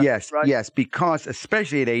funds. Is that Yes, right? yes, because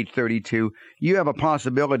especially at age 32, you have a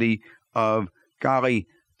possibility of, 30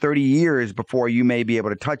 years before you may be able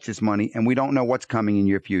to touch this money, and we don't know what's coming in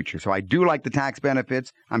your future. So I do like the tax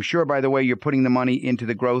benefits. I'm sure, by the way, you're putting the money into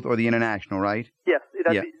the growth or the international, right? Yes.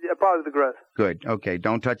 That'd be probably the growth. Good. Okay.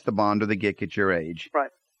 Don't touch the bond or the GIC at your age. Right.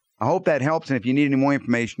 I hope that helps, and if you need any more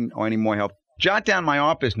information or any more help, jot down my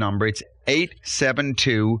office number. It's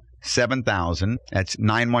 872-7000. That's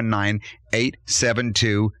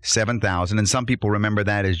 919-872-7000. And some people remember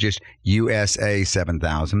that as just USA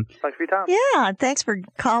 7000. Thanks for your time. Yeah, thanks for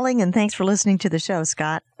calling and thanks for listening to the show,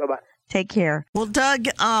 Scott. Bye-bye. Take care. Well, Doug,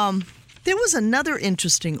 there was another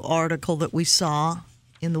interesting article that we saw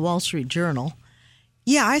in the Wall Street Journal.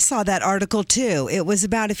 Yeah, I saw that article too. It was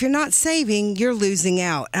about if you're not saving, you're losing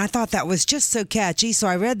out. And I thought that was just so catchy. So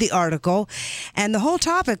I read the article, and the whole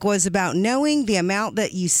topic was about knowing the amount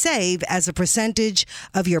that you save as a percentage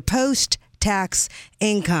of your post-tax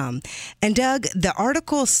income. And Doug, the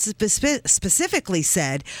article specifically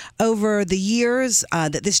said over the years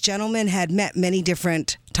that this gentleman had met many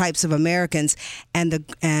different types of Americans, and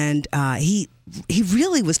he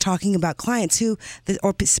really was talking about clients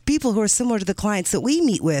or people who are similar to the clients that we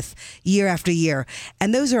meet with year after year.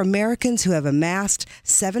 And those are Americans who have amassed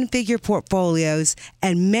 7-figure portfolios,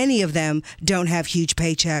 and many of them don't have huge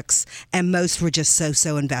paychecks, and most were just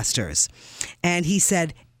so-so investors. And he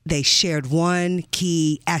said they shared one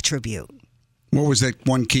key attribute. What was that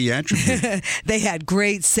one key attribute? They had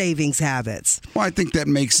great savings habits. Well, I think that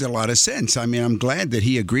makes a lot of sense. I mean, I'm glad that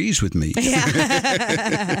he agrees with me.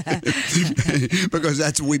 Yeah. Because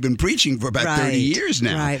that's what we've been preaching for about 30 years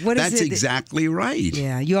now. Right. That's exactly right.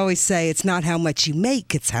 Yeah. You always say it's not how much you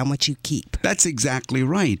make, it's how much you keep. That's exactly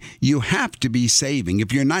right. You have to be saving.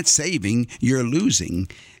 If you're not saving, you're losing.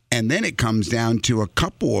 And then it comes down to a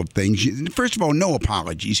couple of things. First of all, no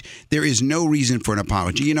apologies. There is no reason for an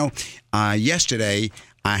apology. You know, yesterday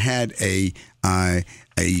I had a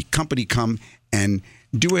company come and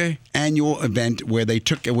do an annual event where they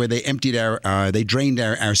emptied they drained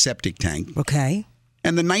our septic tank. Okay.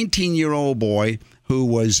 And the 19-year-old boy who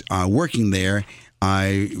was working there,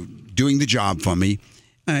 doing the job for me,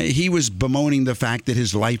 he was bemoaning the fact that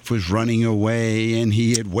his life was running away and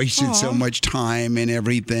he had wasted so much time and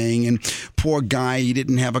everything. And poor guy, he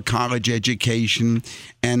didn't have a college education.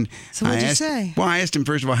 And so what'd you say? Well, I asked him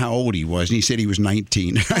first of all how old he was, and he said he was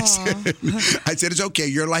 19. I said, it's okay.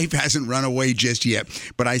 Your life hasn't run away just yet.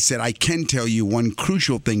 But I said, I can tell you one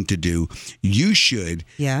crucial thing to do. You should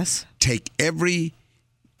take every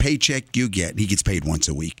paycheck you get, he gets paid once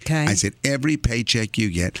a week. Okay. I said, every paycheck you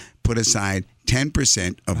get, put aside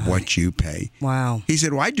 10% of what you pay. Wow. He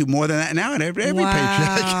said, well, I do more than that now at every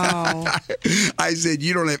Wow. paycheck. I said,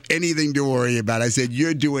 you don't have anything to worry about. I said,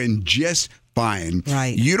 you're doing just fine.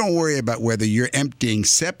 Right. You don't worry about whether you're emptying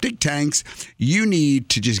septic tanks. You need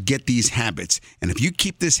to just get these habits. And if you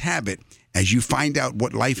keep this habit, as you find out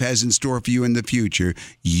what life has in store for you in the future,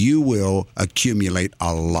 you will accumulate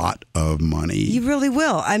a lot of money. You really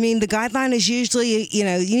will. I mean, the guideline is usually, you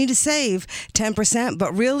need to save 10%,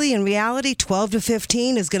 but really, in reality, 12 to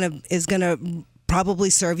 15 is gonna probably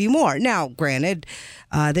serve you more. Now, granted,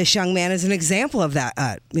 this young man is an example of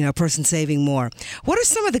that. Person saving more. What are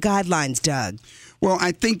some of the guidelines, Doug? Well,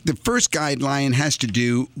 I think the first guideline has to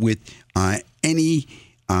do with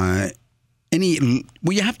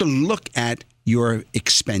you have to look at your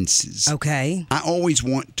expenses. Okay. I always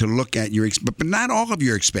want to look at your but not all of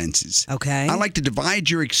your expenses. Okay. I like to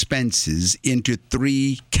divide your expenses into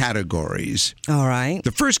 3 categories. All right.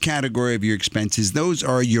 The first category of your expenses, those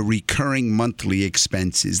are your recurring monthly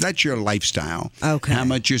expenses. That's your lifestyle. Okay. How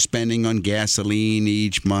much you're spending on gasoline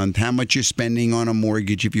each month, how much you're spending on a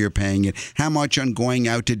mortgage if you're paying it, how much on going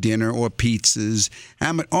out to dinner or pizzas,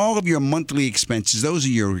 all of your monthly expenses, those are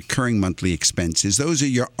your recurring monthly expenses. Those are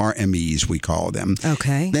your RMEs, we call them.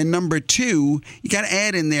 Okay. Then number 2, you got to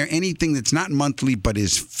add in there anything that's not monthly but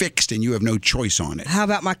is fixed and you have no choice on it. How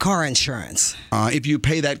about my car insurance? If you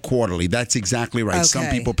pay that quarterly, that's exactly right. Okay. Some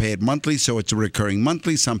people pay it monthly, so it's a recurring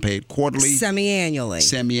monthly. Some pay it quarterly. Semi-annually.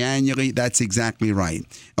 Semi-annually, that's exactly right.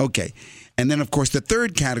 Okay. And then, of course, the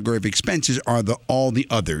third category of expenses are all the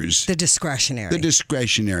others. The discretionary. The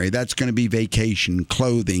discretionary. That's going to be vacation,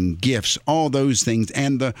 clothing, gifts, all those things.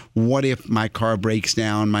 And the what if my car breaks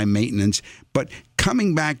down, my maintenance. But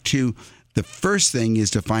coming back to the first thing is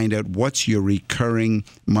to find out what's your recurring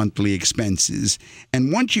monthly expenses.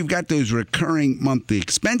 And once you've got those recurring monthly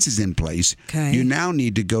expenses in place, you now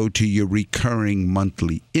need to go to your recurring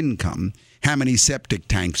monthly income. How many septic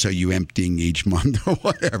tanks are you emptying each month or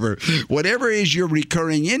whatever? Whatever is your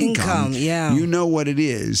recurring income, you know what it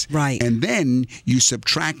is. Right. And then you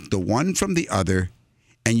subtract the one from the other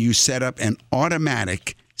and you set up an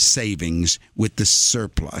automatic savings with the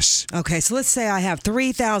surplus. Okay, so let's say I have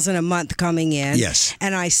 $3,000 a month coming in. Yes.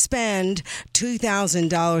 And I spend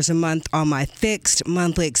 $2,000 a month on my fixed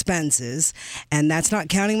monthly expenses, and that's not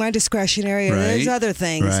counting my discretionary or those other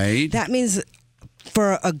things. Right. That means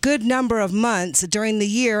for a good number of months during the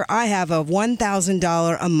year, I have a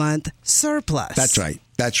 $1,000 a month surplus. That's right.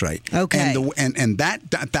 That's right. Okay. And that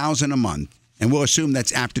 $1,000 a month, and we'll assume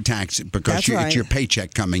that's after tax because it's your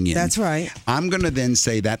paycheck coming in. That's right. I'm going to then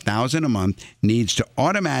say that $1,000 a month needs to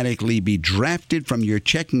automatically be drafted from your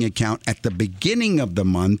checking account at the beginning of the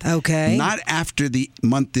month. Okay. Not after the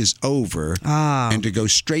month is over. And to go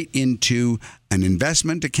straight into an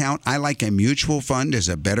investment account. I like a mutual fund as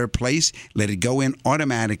a better place. Let it go in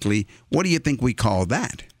automatically. What do you think we call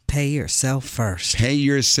that? Pay yourself first. Pay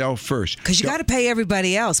yourself first. Because you got to pay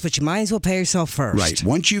everybody else, but you might as well pay yourself first. Right.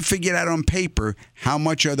 Once you figure out on paper how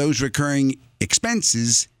much are those recurring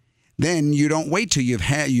expenses, then you don't wait till you've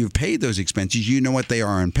paid those expenses. You know what they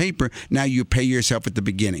are on paper. Now you pay yourself at the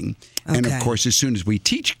beginning. Okay. And of course, as soon as we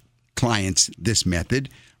teach clients this method,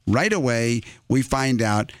 right away we find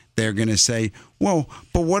out they're going to say, "Well,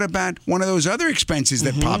 but what about one of those other expenses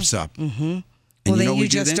that pops up?" Mm-hmm. Well, then you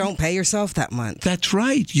just don't pay yourself that month. That's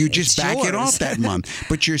right. You just back it off that month.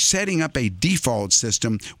 But you're setting up a default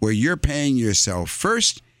system where you're paying yourself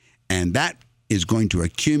first, and that is going to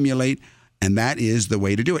accumulate, and that is the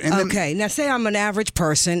way to do it. And okay. Now, say I'm an average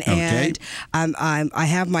person, and I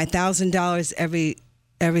have my $1,000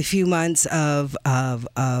 every few months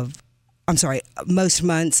most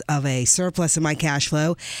months of a surplus in my cash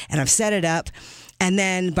flow, and I've set it up. And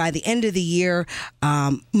then by the end of the year,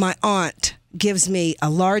 my aunt gives me a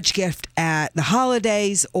large gift at the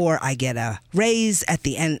holidays, or I get a raise at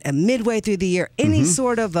the end, midway through the year, any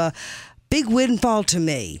sort of a big windfall to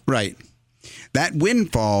me. Right. That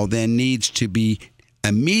windfall then needs to be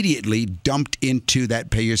immediately dumped into that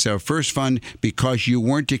Pay Yourself First fund because you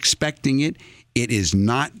weren't expecting it. It is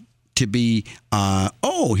not to be,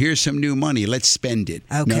 here's some new money, let's spend it.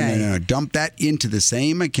 Okay. No. Dump that into the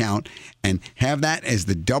same account and have that as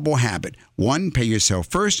the double habit. 1, pay yourself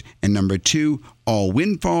first, and number 2, all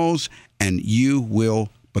windfalls, and you will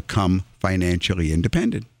become financially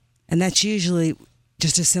independent. And that's usually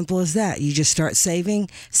Just as simple as that. You just start saving,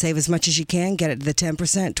 save as much as you can, get it to the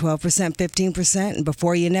 10%, 12%, 15%, and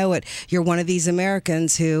before you know it, you're one of these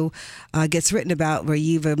Americans who gets written about where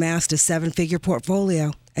you've amassed a 7-figure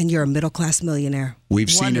portfolio and you're a middle-class millionaire. We have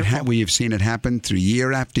seen it happen through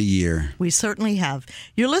year after year. We certainly have.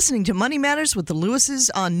 You're listening to Money Matters with the Lewises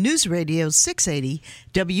on News Radio 680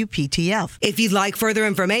 WPTF. If you'd like further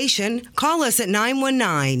information, call us at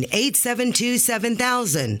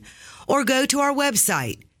 919-872-7000 or go to our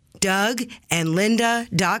website,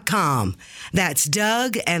 DougandLinda.com. That's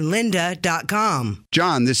DougandLinda.com.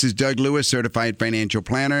 John, this is Doug Lewis, Certified Financial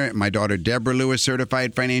Planner. My daughter Deborah Lewis,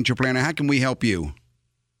 Certified Financial Planner. How can we help you?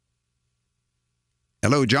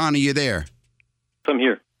 Hello, John, are you there? I'm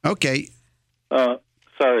here. Okay.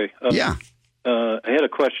 Sorry. Yeah. I had a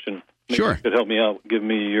question. Maybe Sure. you could help me out. Give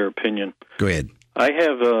me your opinion. Go ahead. I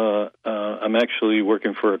have I'm actually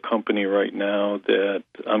working for a company right now that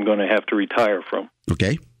I'm going to have to retire from.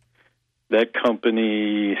 Okay. That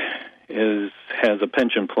company has a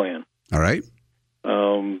pension plan. All right.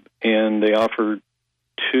 And they offer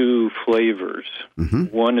 2 flavors. Mm-hmm.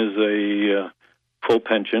 One is a full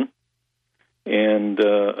pension, and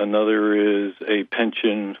another is a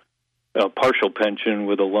partial pension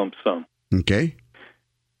with a lump sum. Okay.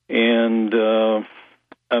 And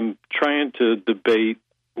I'm trying to debate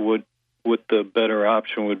what the better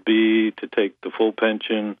option would be to take the full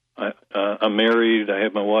pension. I'm married. I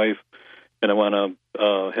have my wife, and I want to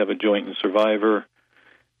have a joint and survivor.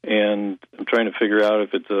 And I'm trying to figure out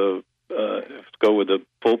if it's go with a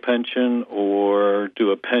full pension or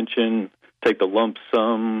do a pension, take the lump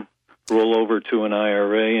sum, roll over to an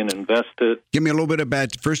IRA and invest it. Give me a little bit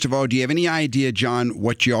about, first of all, do you have any idea, John,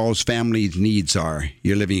 what y'all's family's needs are,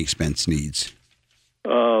 your living expense needs?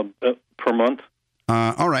 Per month.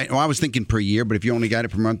 All right. Well, I was thinking per year, but if you only got it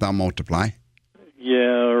per month, I'll multiply. Yeah,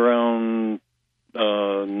 around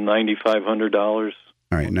 $9,500. All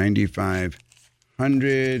right,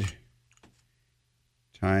 $9,500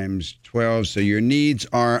 times 12. So your needs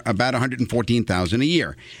are about $114,000 a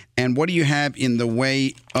year. And what do you have in the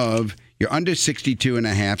way of? You're under 62 and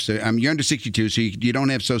a half. So you're under 62, so you don't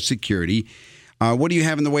have Social Security. What do you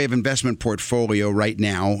have in the way of investment portfolio right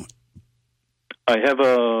now? I have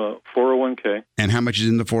a 401k. And how much is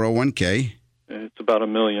in the 401k? It's about $1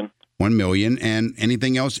 million. $1 million. And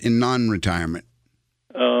anything else in non-retirement?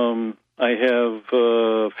 I have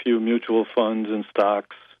a few mutual funds and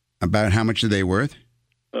stocks. About how much are they worth?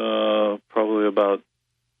 Probably about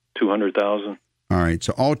 $200,000. All right.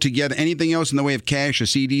 So altogether, anything else in the way of cash or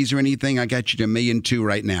CDs or anything? I got you to $1.2 million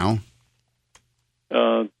right now.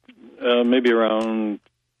 Maybe around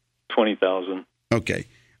 $20,000. Okay.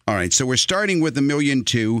 All right. So we're starting with $1.2 million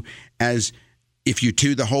as if you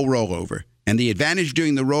do the whole rollover. And the advantage of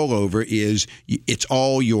doing the rollover is it's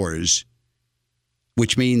all yours,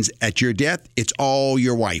 which means at your death, it's all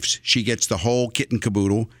your wife's. She gets the whole kit and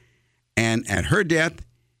caboodle. And at her death,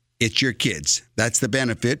 it's your kids. That's the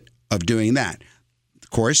benefit of doing that.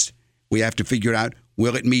 Of course, we have to figure out,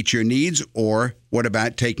 will it meet your needs, or what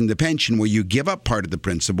about taking the pension where you give up part of the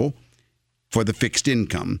principal for the fixed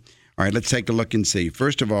income? All right, let's take a look and see.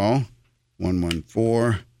 First of all,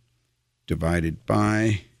 114 divided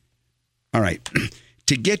by, all right,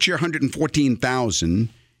 to get your $114,000,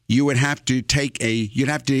 you would have to you'd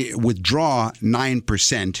have to withdraw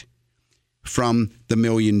 9% from the $1.2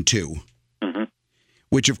 million,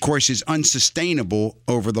 which of course is unsustainable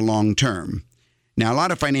over the long term. Now, a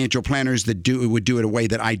lot of financial planners that would do it a way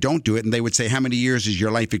that I don't do it, and they would say, how many years is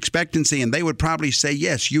your life expectancy? And they would probably say,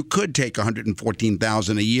 yes, you could take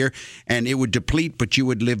 $114,000 a year, and it would deplete, but you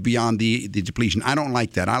would live beyond the depletion. I don't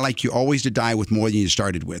like that. I like you always to die with more than you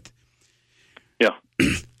started with. Yeah.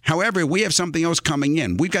 However, we have something else coming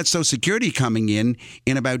in. We've got Social Security coming in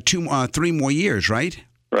about 3 more years, right?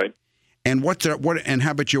 Right. And and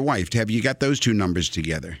how about your wife? Have you got those two numbers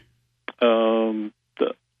together?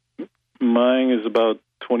 Mine is about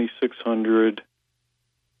 $2,600,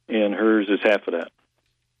 and hers is half of that.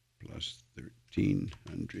 Plus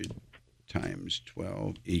 1,300 times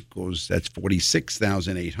 12 equals, that's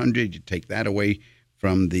 46,800. You take that away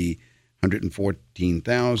from the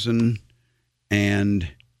 114,000, and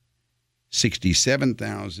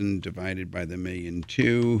 67,000 divided by the $1.2 million.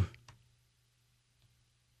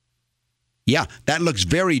 Yeah, that looks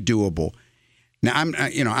very doable. Now,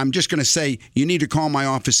 I'm just going to say you need to call my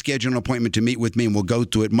office, schedule an appointment to meet with me, and we'll go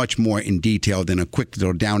through it much more in detail than a quick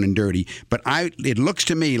little down and dirty. But it looks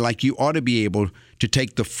to me like you ought to be able to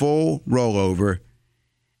take the full rollover,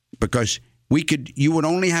 because you would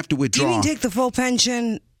only have to withdraw. Do you mean take the full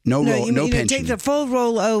pension No pension. Take the full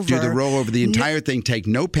rollover. Do the rollover, the entire thing. Take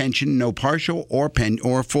no pension, no partial or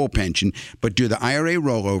full pension, but do the IRA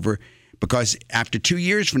rollover, because after 2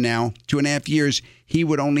 years from now, 2.5 years, he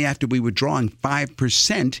would only have to be withdrawing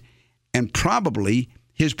 5%, and probably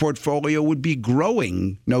his portfolio would be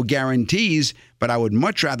growing. No guarantees, but I would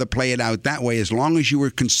much rather play it out that way, as long as you were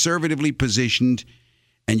conservatively positioned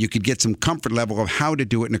and you could get some comfort level of how to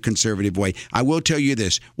do it in a conservative way. I will tell you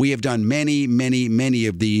this. We have done many, many, many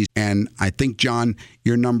of these, and I think, John,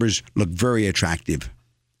 your numbers look very attractive.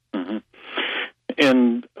 Mm-hmm.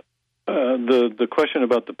 And the question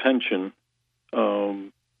about the pension,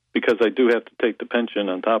 because I do have to take the pension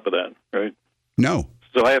on top of that, right? No.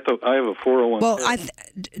 So I have a 401k. Well,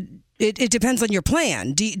 it depends on your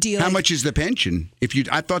plan. Do you how much is the pension?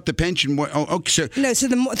 I thought the pension was. Oh, okay. So no. So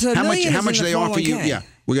how much they offer you? Yeah,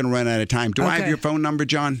 we're going to run out of time. Do I have Okay. your phone number,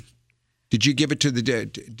 John? Did you give it to the?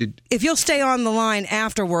 If you'll stay on the line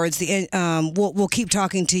afterwards, we'll keep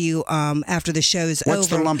talking to you after the show's over. What's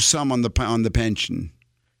the lump sum on the pension?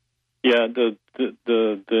 Yeah, the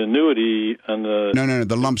annuity on the. No,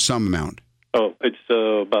 the lump sum amount. Oh, it's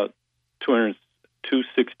about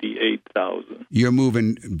 $268,000. You're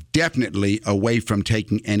moving definitely away from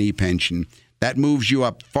taking any pension. That moves you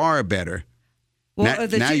up far better. Well,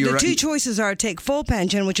 the two choices are take full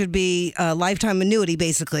pension, which would be a lifetime annuity,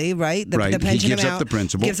 basically, right? The pension he gives amount up the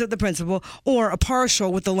principal. Gives up the principal, or a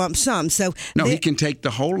partial with the lump sum. So he can take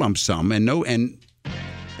the whole lump sum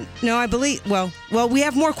No, I believe. Well, we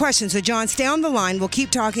have more questions. So, John, stay on the line. We'll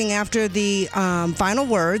keep talking after the final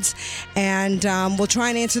words, and we'll try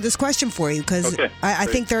and answer this question for you, because I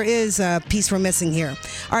think there is a piece we're missing here.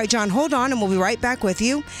 All right, John, hold on, and we'll be right back with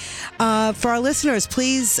you. For our listeners,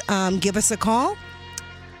 please give us a call.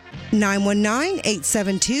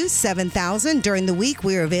 919-872-7000. During the week,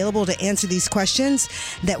 we are available to answer these questions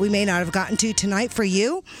that we may not have gotten to tonight for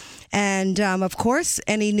you. And, of course,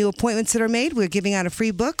 any new appointments that are made, we're giving out a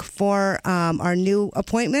free book for our new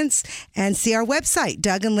appointments. And see our website,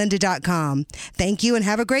 DougAndLinda.com. Thank you and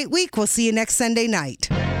have a great week. We'll see you next Sunday night.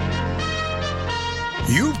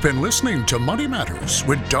 You've been listening to Money Matters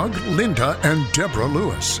with Doug, Linda, and Deborah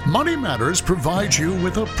Lewis. Money Matters provides you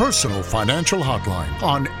with a personal financial hotline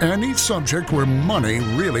on any subject where money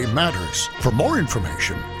really matters. For more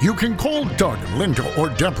information, you can call Doug, Linda, or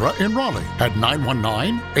Deborah in Raleigh at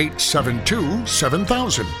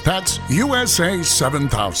 919-872-7000. That's USA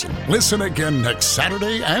 7000. Listen again next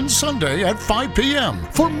Saturday and Sunday at 5 p.m.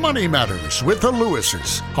 for Money Matters with the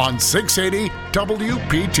Lewises on 680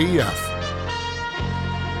 WPTF.